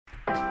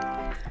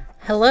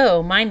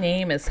Hello, my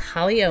name is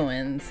Holly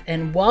Owens,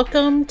 and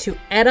welcome to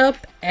EdUp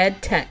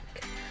EdTech,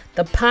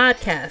 the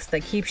podcast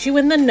that keeps you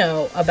in the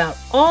know about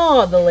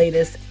all the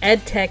latest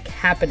EdTech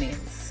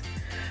happenings.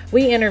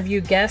 We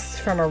interview guests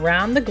from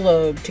around the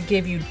globe to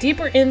give you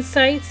deeper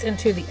insights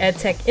into the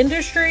EdTech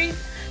industry,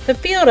 the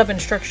field of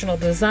instructional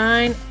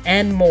design,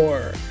 and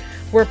more.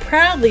 We're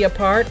proudly a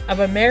part of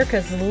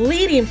America's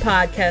leading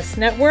podcast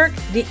network,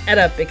 the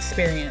EdUp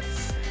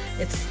Experience.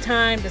 It's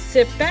time to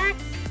sit back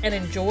and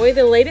enjoy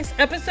the latest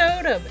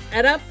episode of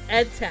EdUp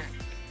EdTech.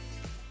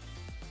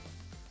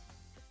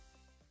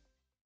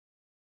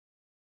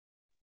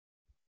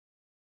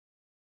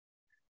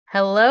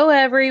 Hello,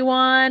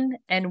 everyone,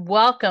 and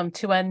welcome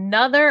to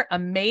another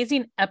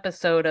amazing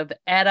episode of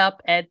EdUp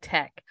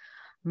EdTech.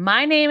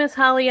 My name is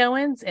Holly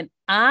Owens, and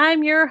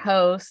I'm your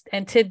host.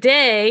 And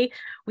today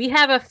we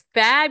have a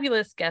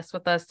fabulous guest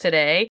with us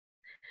today.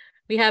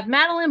 We have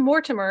Madeleine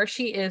Mortimore.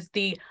 She is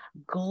the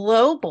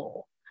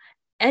global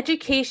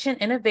Education,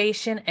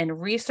 Innovation, and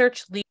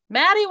Research Lead.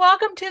 Maddie,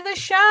 welcome to the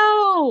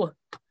show.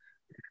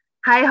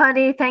 Hi,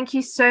 Holly. Thank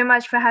you so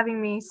much for having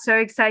me. So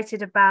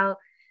excited about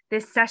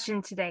this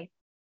session today.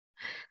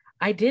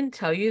 I didn't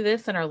tell you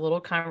this in our little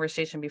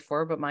conversation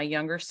before, but my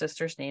younger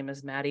sister's name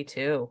is Maddie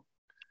too.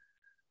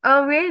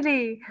 Oh,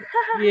 really?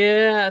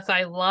 Yes,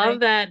 I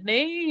love that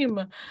name.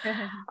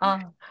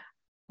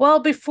 Well,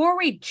 before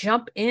we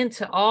jump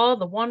into all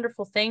the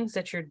wonderful things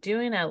that you're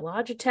doing at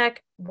Logitech,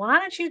 why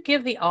don't you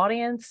give the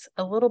audience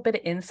a little bit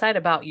of insight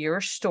about your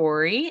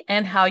story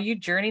and how you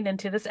journeyed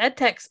into this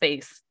EdTech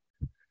space?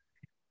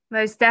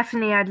 Most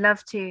definitely, I'd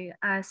love to.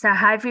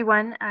 Hi,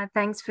 everyone.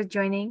 Thanks for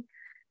joining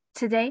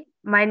today.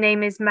 My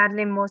name is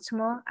Madeleine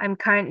Mortimore. I'm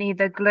currently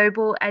the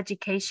Global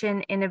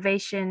Education,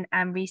 Innovation,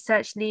 and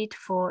Research Lead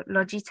for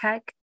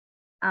Logitech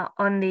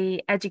on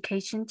the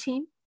education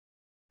team.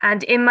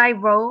 And in my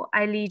role,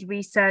 I lead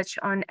research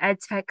on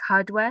EdTech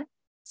hardware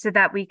so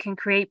that we can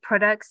create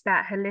products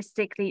that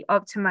holistically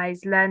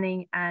optimize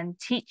learning and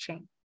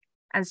teaching.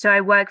 And so I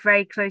work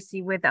very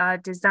closely with our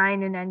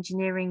design and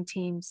engineering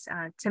teams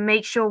to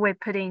make sure we're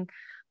putting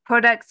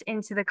products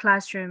into the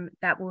classroom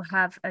that will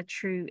have a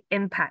true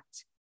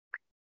impact.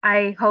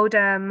 I hold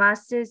a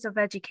Master's of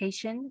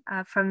Education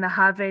from the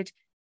Harvard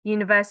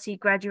University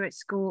Graduate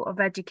School of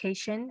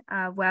Education,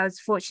 where I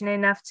was fortunate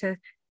enough to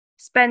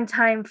spend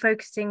time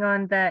focusing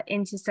on the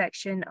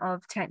intersection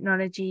of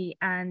technology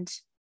and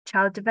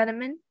child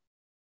development.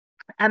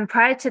 And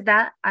prior to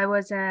that, I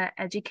was an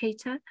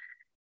educator,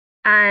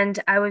 and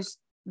I was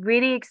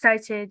really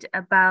excited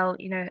about,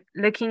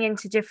 looking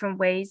into different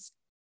ways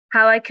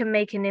how I can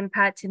make an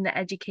impact in the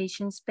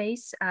education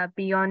space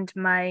beyond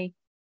my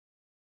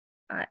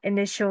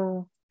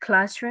initial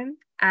classroom.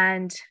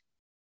 And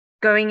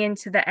going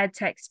into the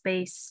EdTech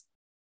space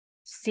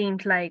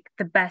seemed like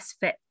the best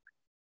fit.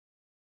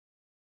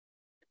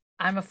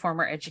 I'm a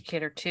former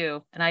educator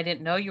too, and I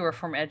didn't know you were a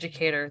former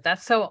educator.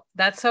 That's so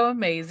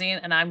amazing,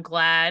 and I'm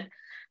glad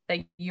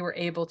that you were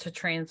able to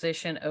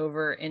transition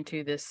over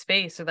into this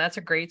space. So that's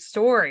a great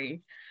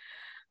story.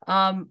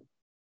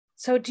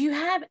 So do you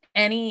have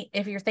any,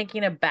 if you're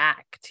thinking of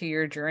back to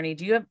your journey,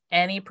 do you have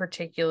any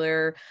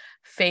particular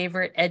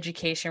favorite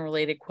education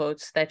related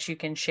quotes that you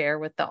can share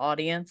with the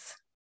audience?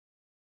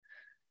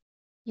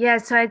 Yeah,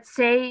 so I'd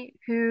say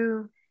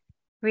who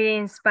really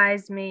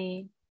inspires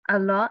me a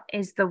lot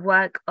is the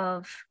work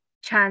of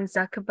Chan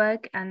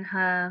Zuckerberg and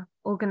her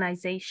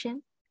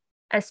organization,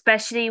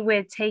 especially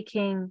with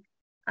taking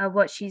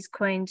what she's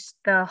coined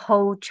the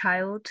whole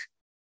child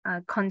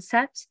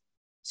concept.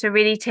 So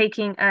really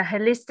taking a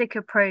holistic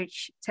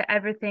approach to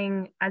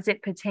everything as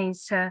it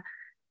pertains to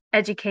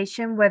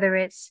education, whether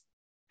it's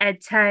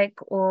EdTech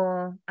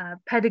or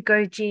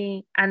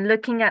pedagogy, and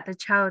looking at the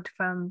child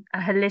from a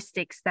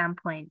holistic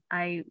standpoint.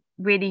 I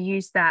really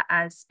use that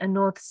as a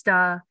North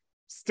Star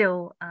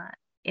still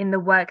in the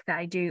work that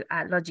I do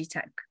at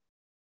Logitech.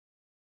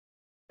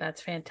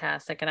 That's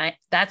fantastic. And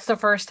that's the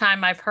first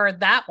time I've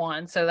heard that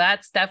one. So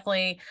that's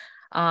definitely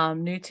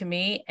new to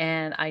me.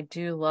 And I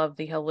do love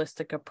the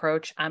holistic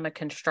approach. I'm a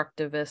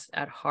constructivist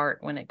at heart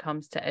when it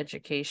comes to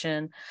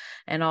education,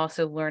 and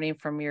also learning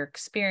from your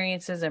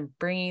experiences and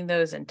bringing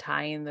those and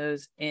tying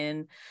those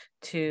in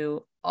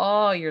to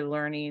all your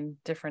learning,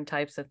 different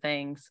types of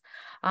things.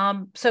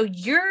 So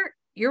you're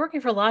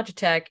working for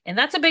Logitech, and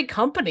that's a big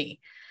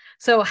company.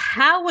 So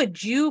how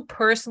would you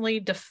personally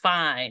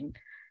define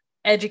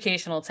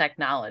educational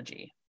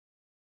technology?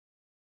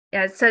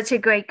 Yeah, it's such a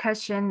great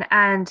question.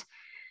 And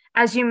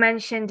as you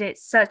mentioned,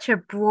 it's such a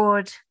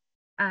broad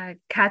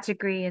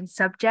category and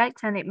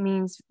subject, and it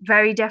means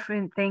very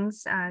different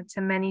things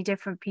to many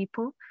different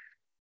people.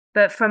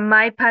 But from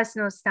my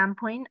personal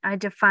standpoint, I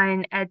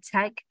define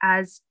EdTech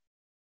as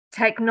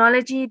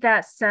technology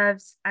that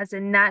serves as a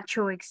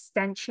natural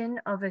extension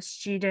of a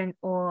student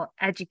or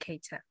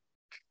educator.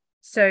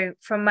 So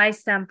from my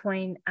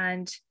standpoint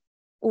and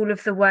all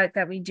of the work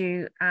that we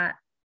do at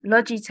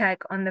Logitech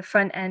on the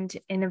front end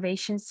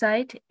innovation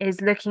side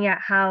is looking at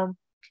how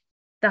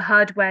the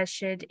hardware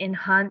should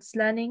enhance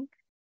learning,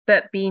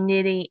 but be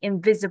nearly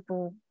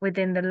invisible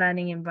within the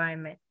learning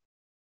environment.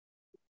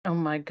 Oh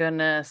my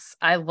goodness.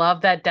 I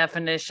love that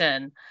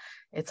definition.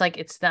 It's like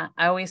it's not,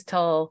 I always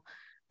tell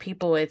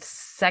people it's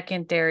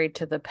secondary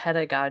to the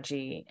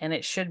pedagogy and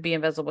it should be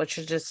invisible. It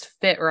should just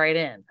fit right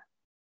in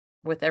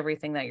with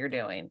everything that you're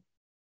doing.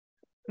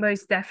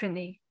 Most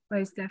definitely.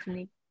 Most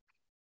definitely.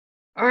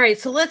 All right,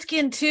 so let's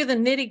get into the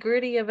nitty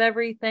gritty of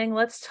everything.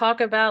 Let's talk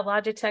about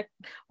Logitech,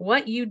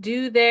 what you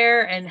do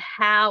there and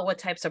what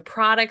types of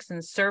products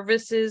and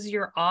services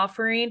you're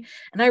offering.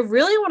 And I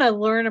really want to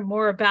learn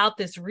more about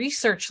this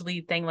research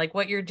lead thing, like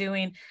what you're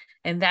doing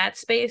in that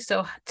space.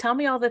 So tell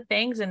me all the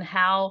things and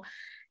how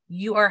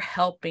you are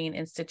helping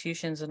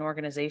institutions and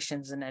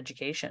organizations in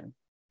education.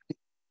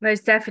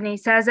 Most definitely.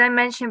 So as I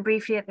mentioned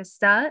briefly at the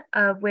start,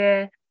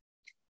 we're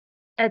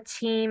a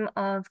team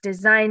of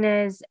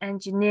designers,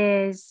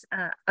 engineers,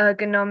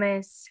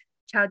 ergonomists,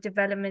 child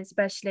development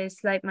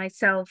specialists like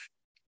myself.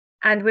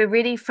 And we're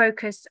really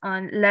focused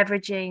on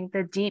leveraging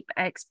the deep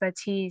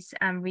expertise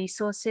and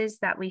resources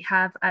that we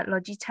have at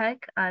Logitech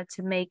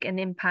to make an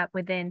impact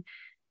within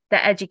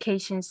the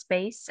education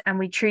space. And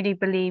we truly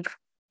believe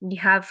we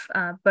have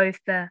both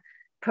the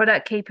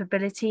product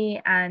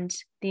capability and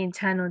the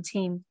internal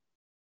team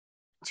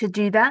to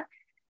do that.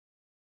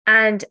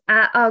 And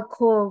at our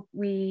core,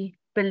 we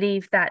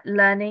believe that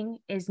learning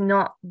is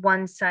not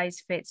one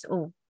size fits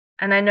all.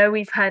 And I know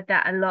we've heard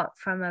that a lot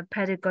from a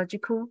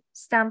pedagogical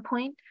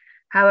standpoint.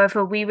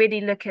 However, we really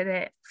look at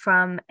it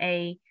from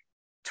a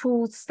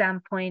tool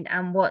standpoint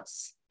and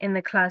what's in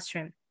the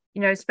classroom.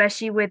 You know,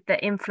 especially with the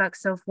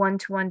influx of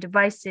one-to-one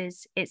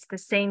devices, it's the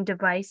same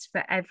device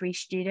for every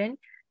student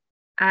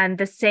and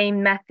the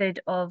same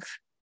method of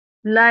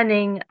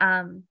learning.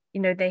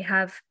 They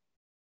have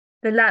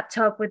the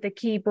laptop with the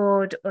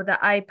keyboard or the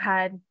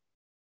iPad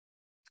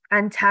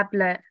and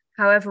tablet.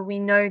 However, we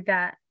know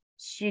that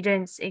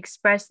students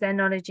express their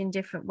knowledge in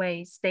different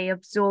ways. They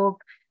absorb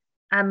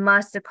and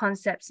master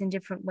concepts in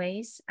different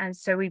ways. And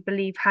so we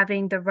believe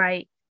having the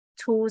right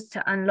tools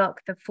to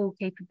unlock the full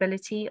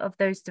capability of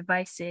those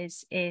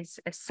devices is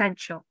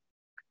essential.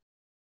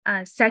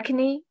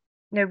 Secondly,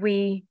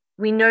 we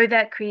know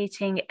that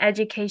creating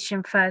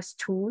education first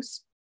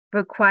tools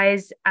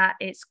requires at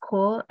its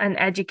core an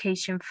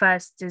education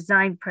first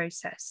design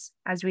process,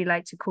 as we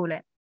like to call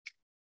it.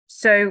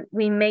 So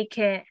we make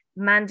it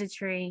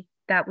mandatory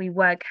that we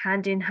work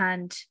hand in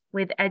hand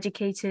with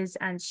educators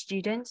and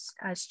students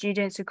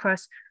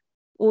across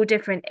all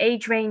different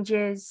age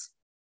ranges,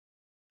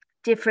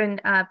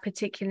 different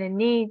particular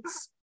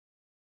needs,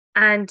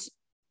 and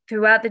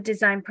throughout the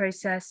design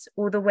process,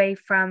 all the way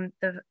from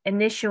the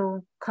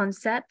initial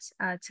concept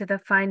to the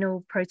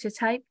final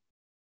prototype,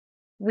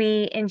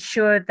 we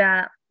ensure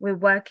that we're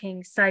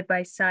working side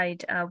by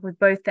side with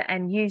both the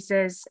end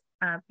users,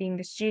 being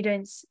the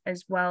students,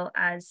 as well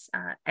as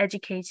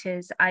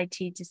educators,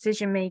 IT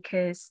decision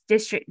makers,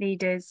 district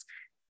leaders,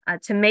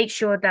 to make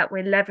sure that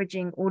we're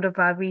leveraging all of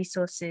our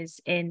resources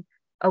in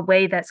a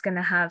way that's going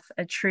to have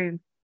a true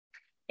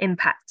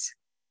impact.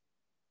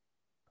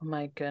 Oh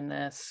my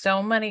goodness,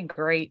 so many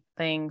great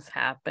things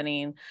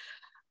happening.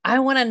 I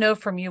want to know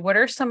from you, what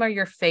are some of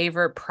your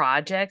favorite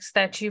projects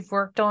that you've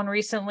worked on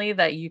recently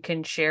that you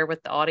can share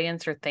with the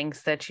audience, or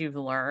things that you've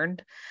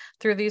learned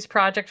through these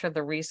projects or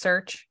the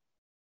research?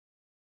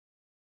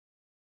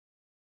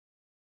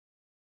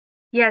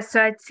 Yeah,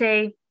 so I'd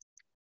say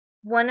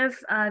one of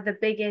the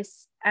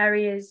biggest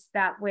areas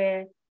that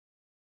we're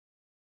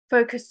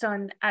focused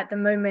on at the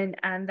moment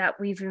and that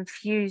we've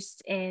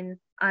infused in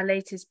our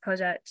latest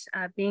product,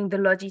 being the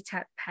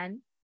Logitech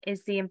pen,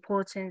 is the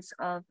importance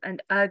of an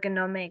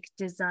ergonomic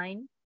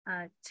design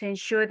to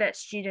ensure that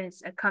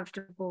students are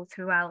comfortable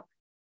throughout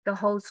the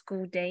whole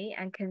school day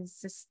and can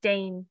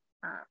sustain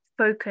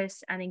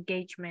focus and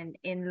engagement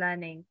in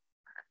learning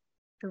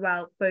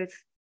throughout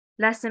both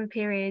lesson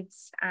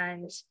periods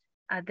and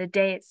the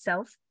day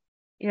itself.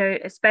 You know,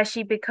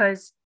 especially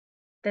because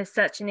there's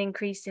such an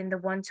increase in the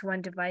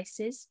one-to-one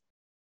devices,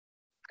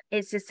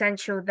 it's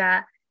essential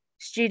that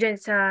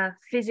students are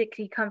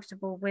physically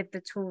comfortable with the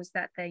tools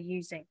that they're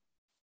using.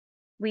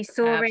 We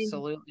saw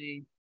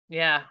Absolutely.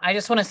 Yeah. I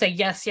just want to say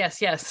yes,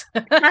 yes, yes.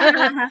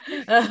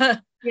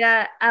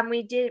 yeah, and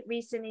we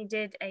recently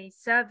did a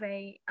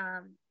survey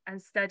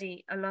and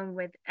study along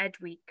with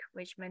EdWeek,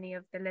 which many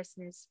of the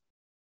listeners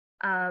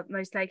are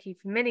most likely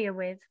familiar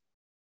with.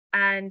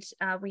 And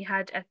we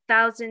had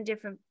 1,000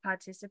 different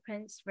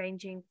participants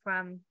ranging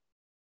from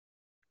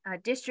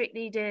district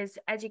leaders,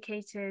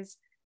 educators.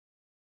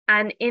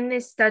 And in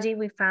this study,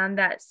 we found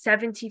that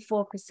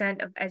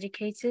 74% of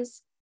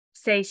educators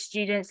say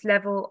students'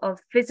 level of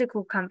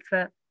physical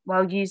comfort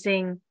while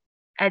using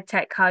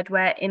EdTech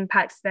hardware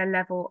impacts their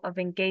level of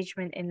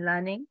engagement in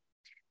learning.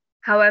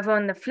 However,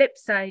 on the flip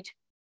side,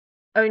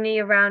 only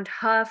around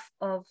half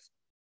of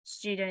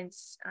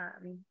students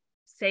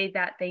say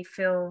that they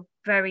feel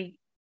very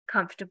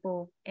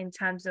comfortable in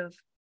terms of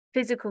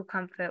physical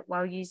comfort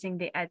while using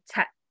the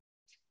EdTech.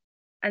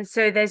 And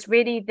so there's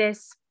really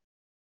this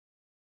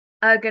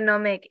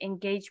ergonomic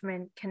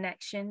engagement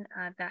connection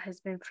that has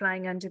been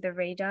flying under the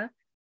radar.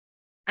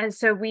 And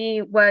so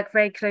we work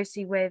very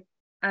closely with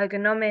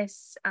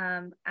ergonomists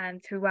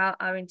and throughout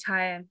our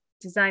entire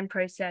design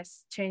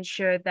process to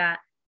ensure that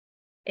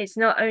it's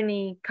not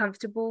only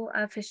comfortable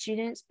for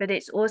students, but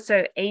it's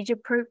also age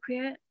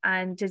appropriate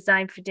and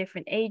designed for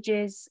different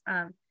ages,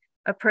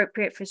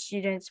 appropriate for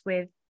students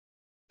with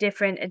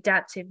different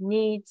adaptive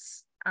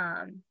needs.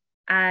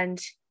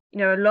 And,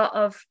 a lot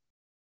of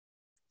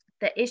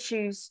the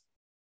issues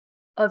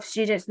of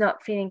students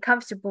not feeling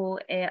comfortable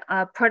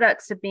are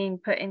products are being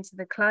put into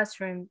the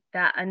classroom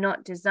that are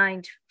not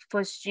designed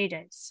for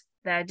students.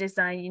 They're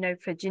designed,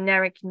 for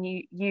generic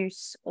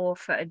use or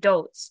for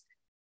adults.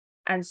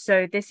 And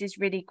so this is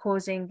really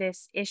causing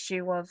this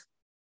issue of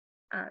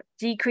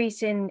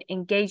decrease in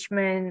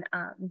engagement,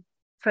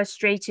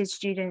 frustrated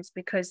students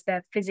because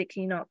they're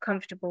physically not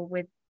comfortable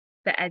with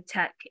the ed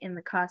tech in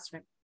the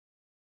classroom.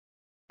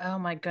 Oh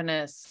my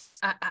goodness.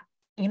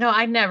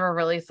 I never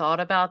really thought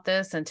about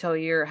this until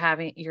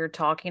you're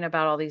talking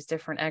about all these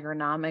different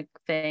ergonomic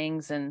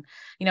things. And,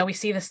 we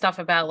see the stuff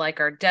about like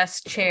our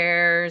desk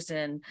chairs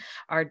and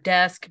our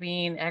desk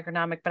being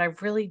ergonomic, but I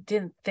really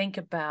didn't think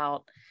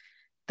about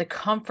the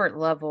comfort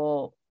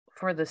level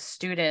for the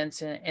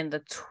students and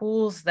the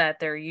tools that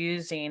they're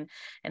using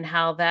and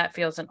how that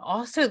feels. And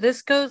also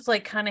this goes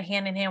like kind of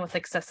hand in hand with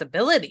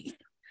accessibility,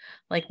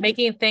 like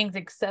making things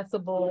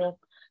accessible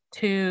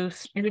to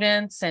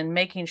students and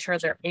making sure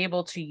they're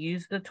able to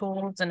use the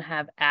tools and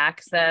have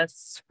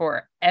access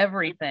for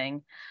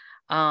everything.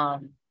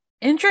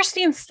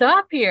 Interesting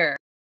stuff here.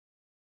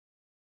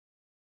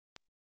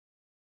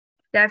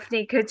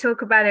 Definitely could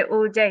talk about it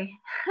all day.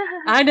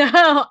 I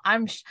know.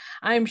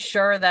 I'm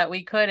sure that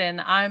we could. And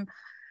I'm,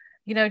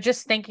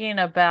 just thinking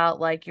about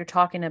like you're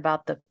talking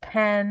about the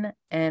pen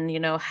and,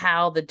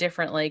 how the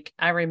different, like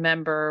I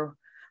remember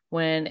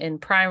when in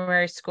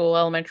primary school,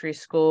 elementary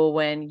school,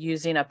 when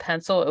using a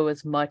pencil, it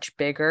was much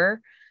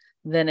bigger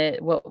than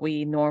what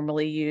we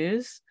normally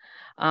use.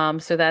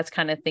 So that's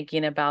kind of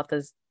thinking about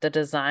the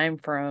design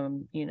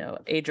from,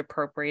 age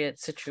appropriate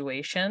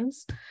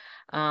situations.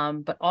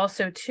 But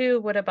also too,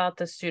 what about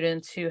the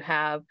students who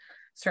have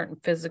certain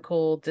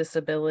physical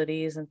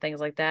disabilities and things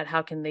like that?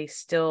 How can they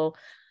still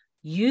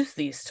use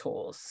these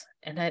tools?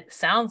 And it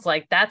sounds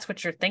like that's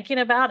what you're thinking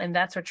about, and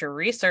that's what you're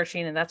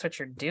researching, and that's what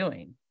you're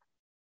doing.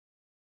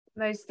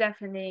 Most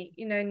definitely,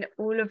 in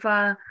all of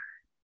our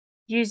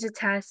user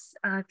tests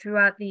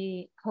throughout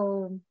the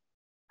whole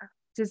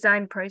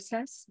design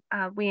process,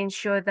 we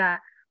ensure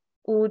that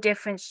all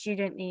different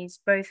student needs,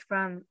 both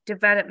from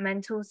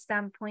developmental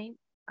standpoint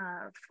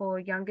for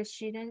younger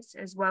students,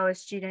 as well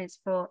as students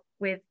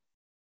with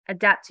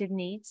adaptive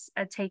needs,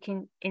 are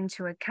taken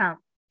into account.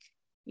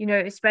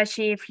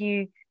 Especially if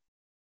you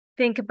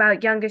think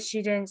about younger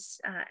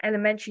students,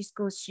 elementary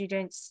school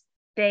students,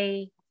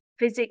 they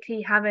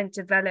physically haven't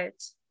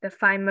developed the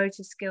fine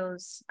motor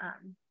skills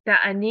that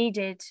are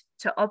needed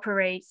to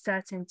operate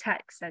certain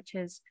tech, such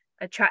as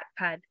a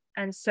trackpad.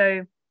 And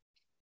so,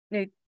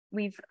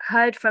 we've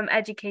heard from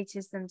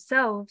educators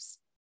themselves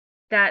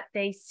that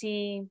they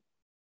see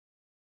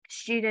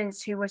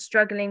students who were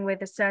struggling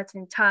with a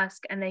certain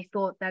task and they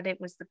thought that it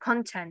was the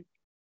content.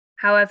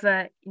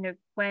 However,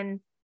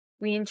 when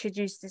we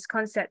introduced this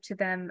concept to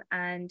them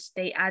and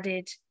they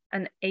added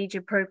an age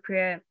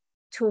appropriate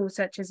tool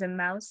such as a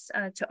mouse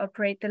to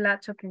operate the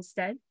laptop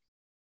instead,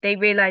 they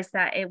realized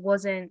that it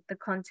wasn't the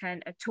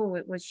content at all.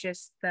 It was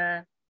just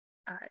the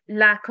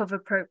lack of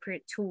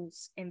appropriate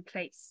tools in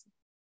place.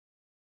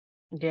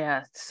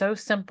 Yeah, so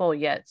simple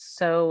yet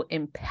so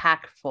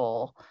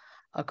impactful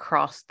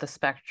across the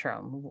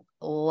spectrum.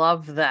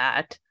 Love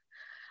that.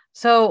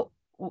 So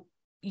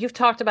you've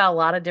talked about a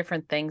lot of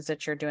different things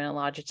that you're doing at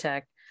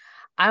Logitech.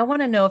 I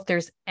want to know if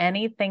there's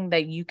anything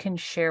that you can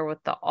share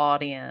with the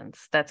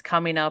audience that's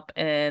coming up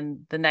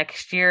in the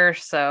next year or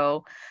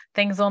so,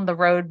 things on the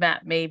roadmap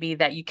maybe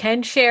that you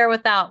can share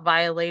without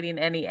violating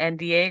any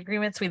NDA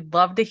agreements. We'd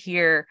love to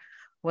hear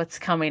what's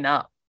coming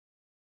up.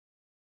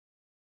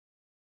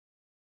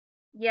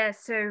 Yeah,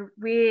 so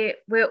we're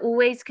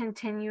always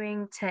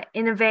continuing to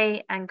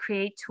innovate and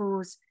create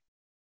tools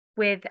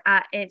with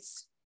at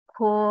its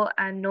core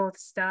and North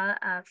Star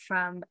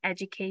from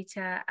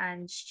educator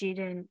and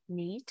student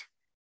need.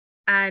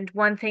 And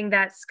one thing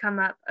that's come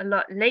up a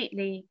lot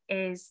lately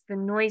is the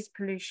noise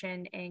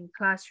pollution in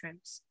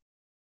classrooms.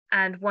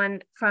 And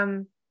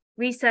from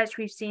research,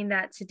 we've seen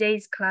that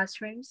today's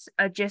classrooms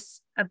are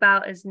just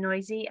about as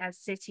noisy as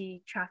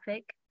city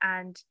traffic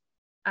and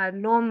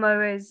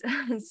lawnmowers.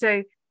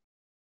 So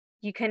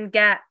you can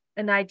get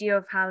an idea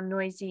of how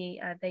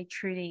noisy they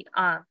truly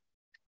are.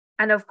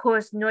 And of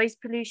course, noise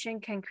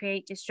pollution can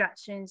create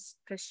distractions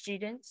for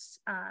students,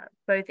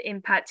 both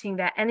impacting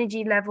their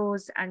energy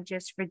levels and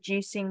just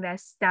reducing their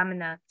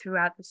stamina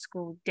throughout the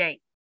school day.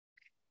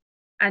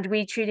 And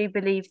we truly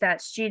believe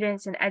that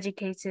students and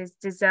educators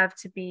deserve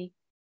to be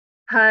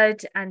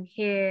heard and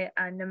hear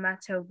no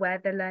matter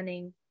where the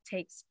learning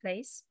takes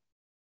place.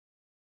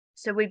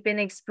 So we've been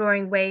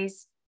exploring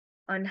ways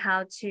on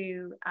how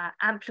to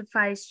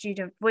amplify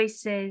student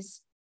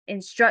voices,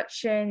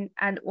 instruction,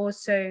 and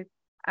also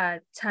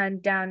turn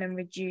down and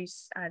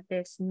reduce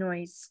this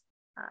noise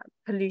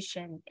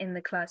pollution in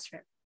the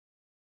classroom.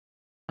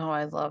 Oh,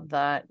 I love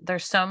that.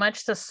 There's so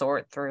much to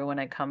sort through when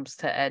it comes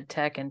to ed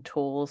tech and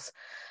tools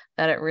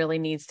that it really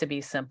needs to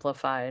be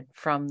simplified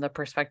from the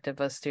perspective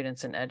of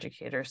students and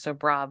educators. So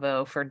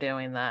bravo for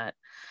doing that.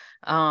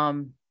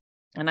 Um,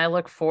 and I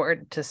look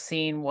forward to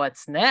seeing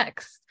what's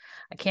next.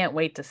 I can't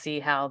wait to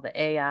see how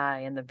the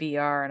AI and the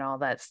VR and all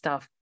that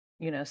stuff,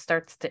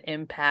 starts to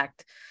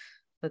impact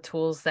the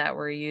tools that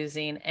we're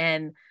using.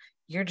 And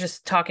you're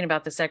just talking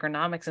about this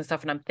ergonomics and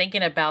stuff, and I'm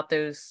thinking about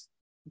those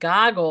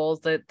goggles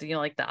that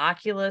like the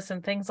Oculus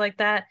and things like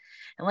that,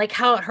 and like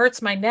how it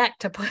hurts my neck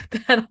to put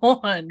that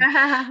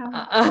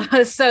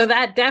on. So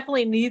that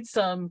definitely needs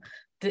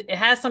it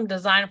has some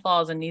design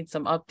flaws and needs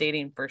some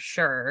updating for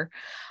sure.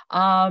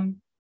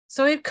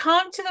 So we've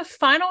come to the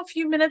final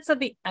few minutes of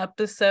the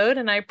episode,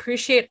 and I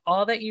appreciate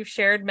all that you've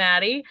shared,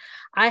 Maddie.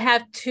 I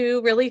have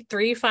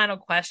three final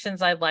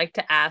questions I'd like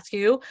to ask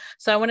you.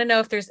 So I want to know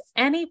if there's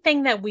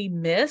anything that we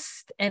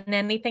missed and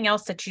anything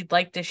else that you'd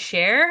like to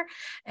share.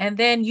 And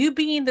then, you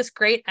being this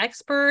great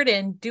expert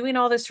and doing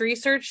all this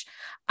research,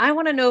 I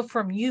want to know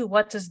from you,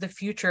 what does the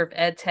future of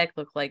ed tech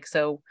look like?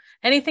 So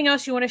anything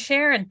else you want to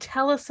share, and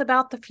tell us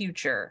about the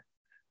future?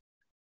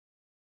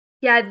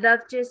 Yeah, I'd love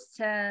just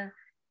to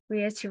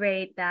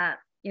reiterate that,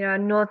 a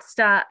North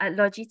Star at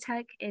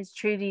Logitech is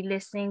truly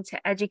listening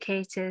to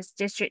educators,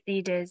 district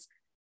leaders,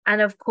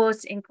 and of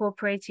course,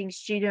 incorporating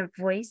student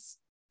voice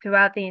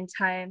throughout the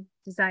entire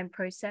design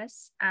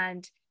process.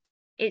 And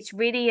it's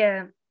really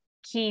a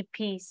key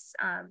piece.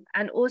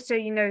 And also,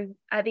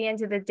 at the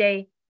end of the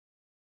day,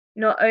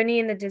 not only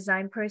in the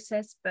design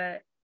process,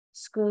 but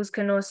schools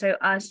can also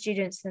ask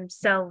students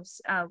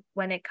themselves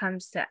when it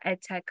comes to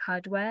EdTech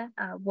hardware,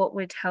 what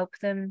would help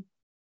them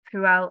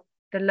throughout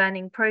the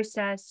learning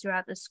process,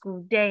 throughout the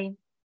school day.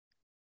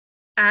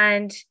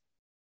 And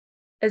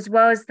as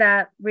well as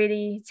that,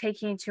 really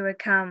taking into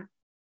account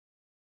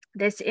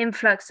this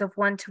influx of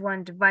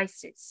one-to-one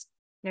devices.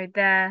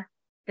 They're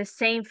the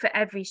same for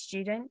every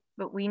student,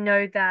 but we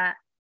know that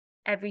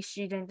every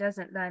student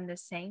doesn't learn the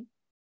same.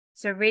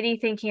 So really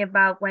thinking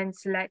about, when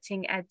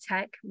selecting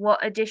EdTech,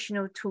 what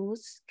additional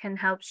tools can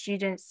help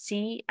students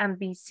see and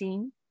be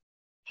seen,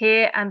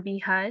 hear and be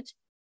heard,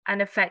 and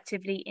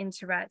effectively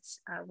interact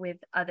with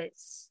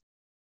others.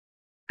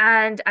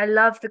 And I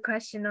love the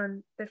question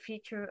on the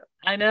future.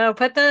 I know,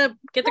 get the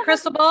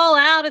crystal ball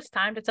out. It's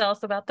time to tell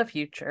us about the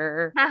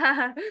future.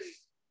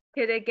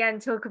 Could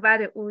again talk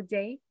about it all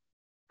day.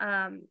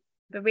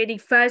 But really,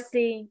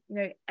 firstly,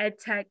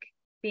 EdTech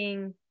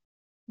being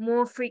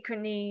more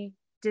frequently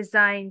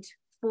designed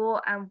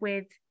for and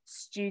with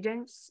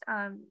students'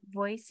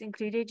 voice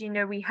included.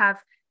 We have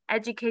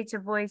educator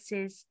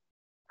voices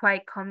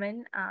quite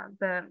common,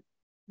 but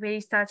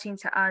really starting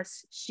to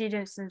ask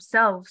students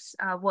themselves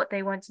what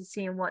they want to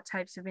see and what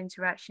types of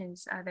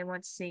interactions they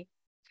want to see.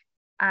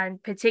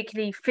 And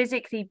particularly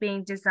physically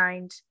being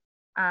designed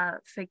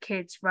for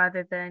kids,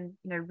 rather than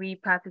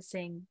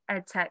repurposing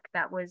EdTech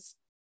that was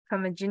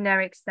from a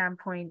generic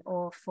standpoint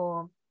or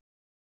for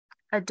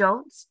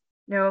adults.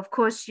 Of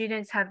course,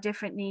 students have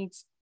different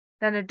needs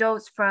than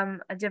adults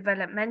from a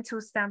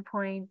developmental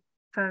standpoint.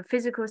 From a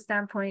physical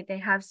standpoint, they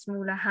have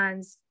smaller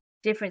hands,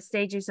 different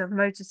stages of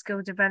motor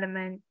skill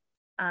development.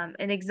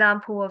 An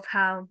example of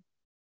how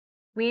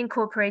we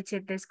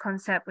incorporated this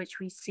concept,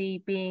 which we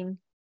see being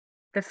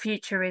the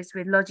future, is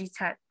with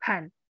Logitech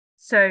Pen.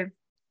 So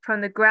from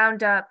the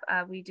ground up,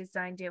 we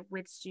designed it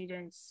with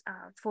students,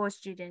 for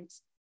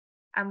students,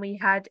 and we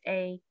had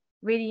a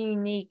really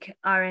unique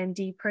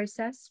R&D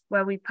process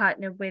where we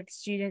partnered with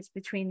students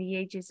between the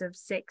ages of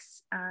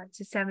 6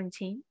 to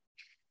 17,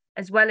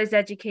 as well as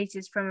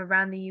educators from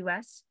around the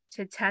US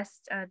to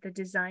test the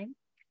design,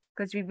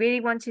 because we really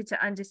wanted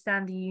to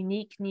understand the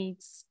unique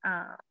needs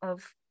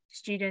of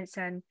students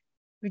and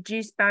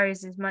reduce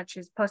barriers as much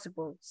as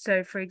possible.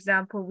 So for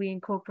example, we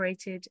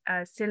incorporated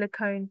a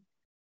silicone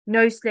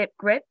no-slip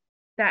grip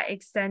that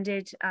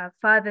extended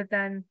farther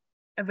than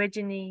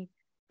originally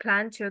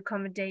planned to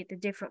accommodate the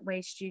different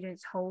ways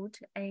students hold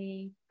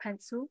a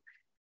pencil,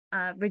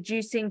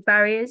 reducing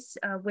barriers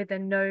with a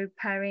no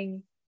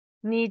pairing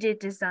needed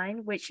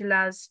design, which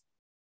allows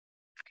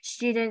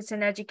students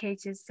and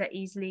educators to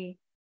easily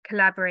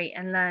collaborate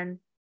and learn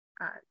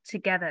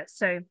together.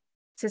 So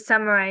to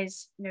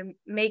summarize,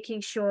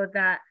 making sure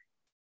that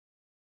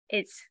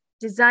it's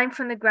designed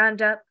from the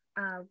ground up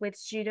with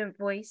student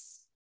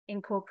voice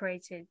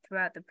incorporated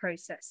throughout the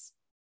process.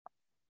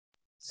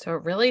 So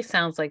it really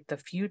sounds like the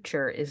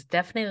future is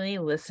definitely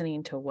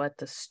listening to what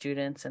the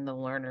students and the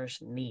learners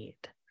need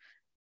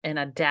and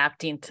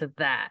adapting to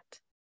that.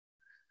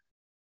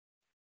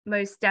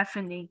 Most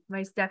definitely.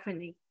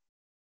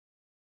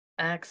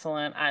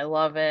 Excellent. I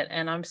love it.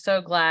 And I'm so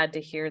glad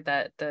to hear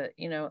that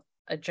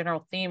a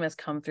general theme has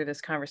come through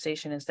this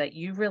conversation is that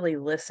you really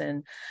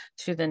listen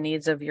to the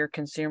needs of your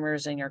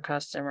consumers and your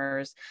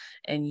customers,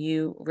 and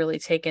you really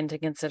take into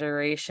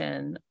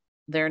consideration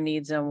their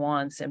needs and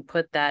wants and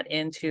put that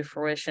into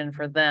fruition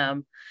for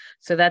them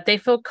so that they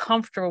feel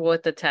comfortable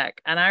with the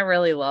tech. And I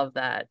really love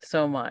that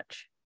so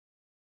much.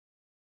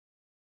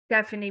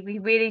 definitely. We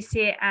really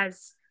see it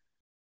as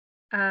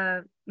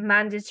a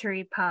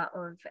mandatory part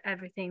of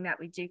everything that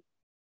we do.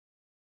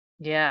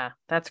 Yeah,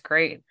 that's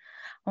great.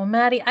 Well,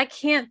 Maddie, I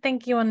can't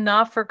thank you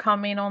enough for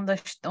coming on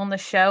the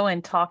show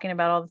and talking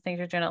about all the things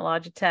you're doing at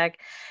Logitech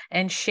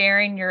and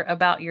sharing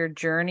about your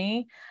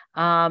journey.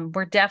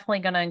 We're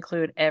definitely going to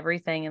include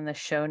everything in the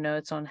show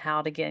notes on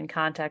how to get in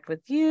contact with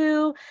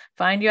you,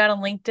 find you out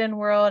on LinkedIn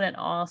World, and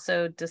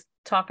also just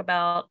talk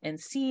about and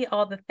see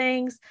all the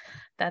things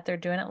that they're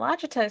doing at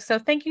Logitech. So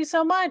thank you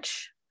so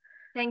much.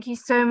 Thank you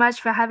so much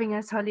for having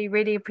us, Holly.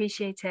 Really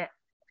appreciate it.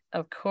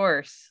 Of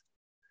course.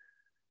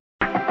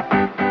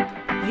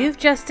 You've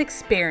just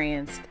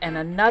experienced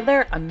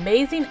another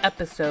amazing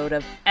episode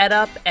of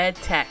EdUp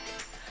EdTech.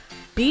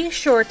 Be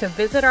sure to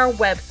visit our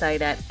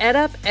website at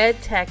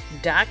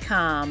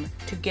edupedtech.com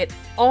to get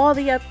all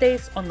the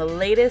updates on the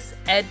latest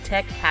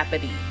EdTech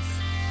happenings.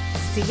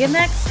 See you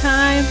next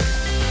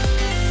time.